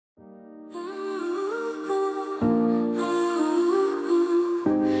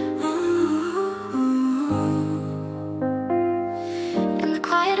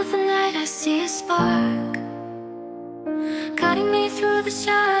the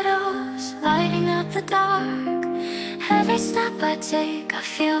shadows, lighting up the dark. Every step I take, I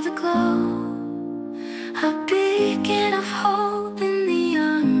feel the glow. A beacon of hope in the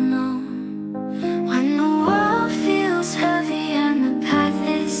unknown. When the world feels heavy and the path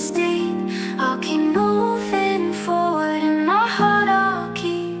is steep, I'll keep moving forward in my heart I'll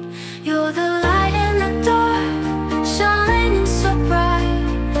keep. You're the light in the dark, shining so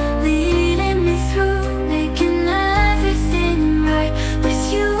bright, leading me through, making everything right. With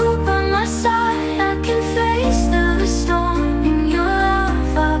you by my side, I can face the storm. In your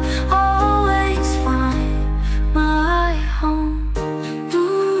love I'll always find my home.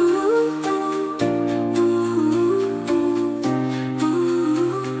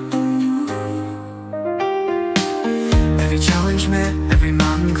 Every challenge met, every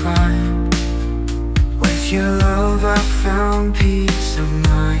mountain climbed. With your love I found peace of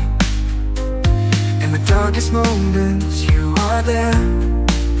mind. In the darkest moments you are there,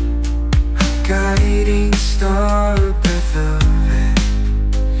 a guiding star, a breath of air.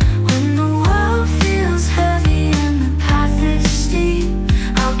 When the world feels heavy and the path is steep,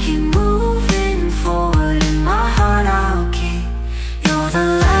 I'll keep moving forward in my heart I'll keep. You're the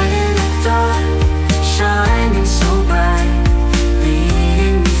light in the dark, shining so bright,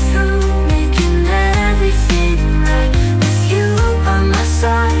 leading me through, making everything right. With you by my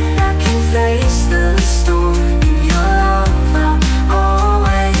side, I can face the storm. In your love I'll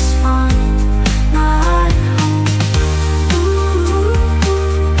always find my home.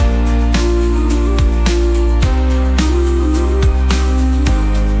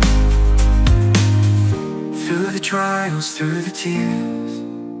 Through the trials, through the tears,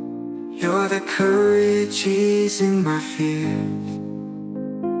 you're the courage easing my fears.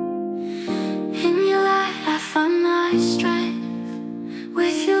 In your light I find my strength.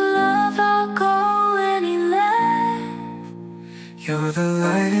 With your love I'll go any length. You're the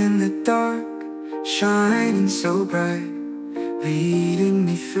light in the dark, shining so bright, leading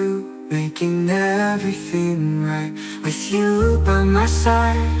me through, making everything right. With you by my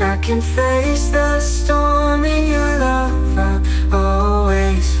side, I can face the storm. In your love I'll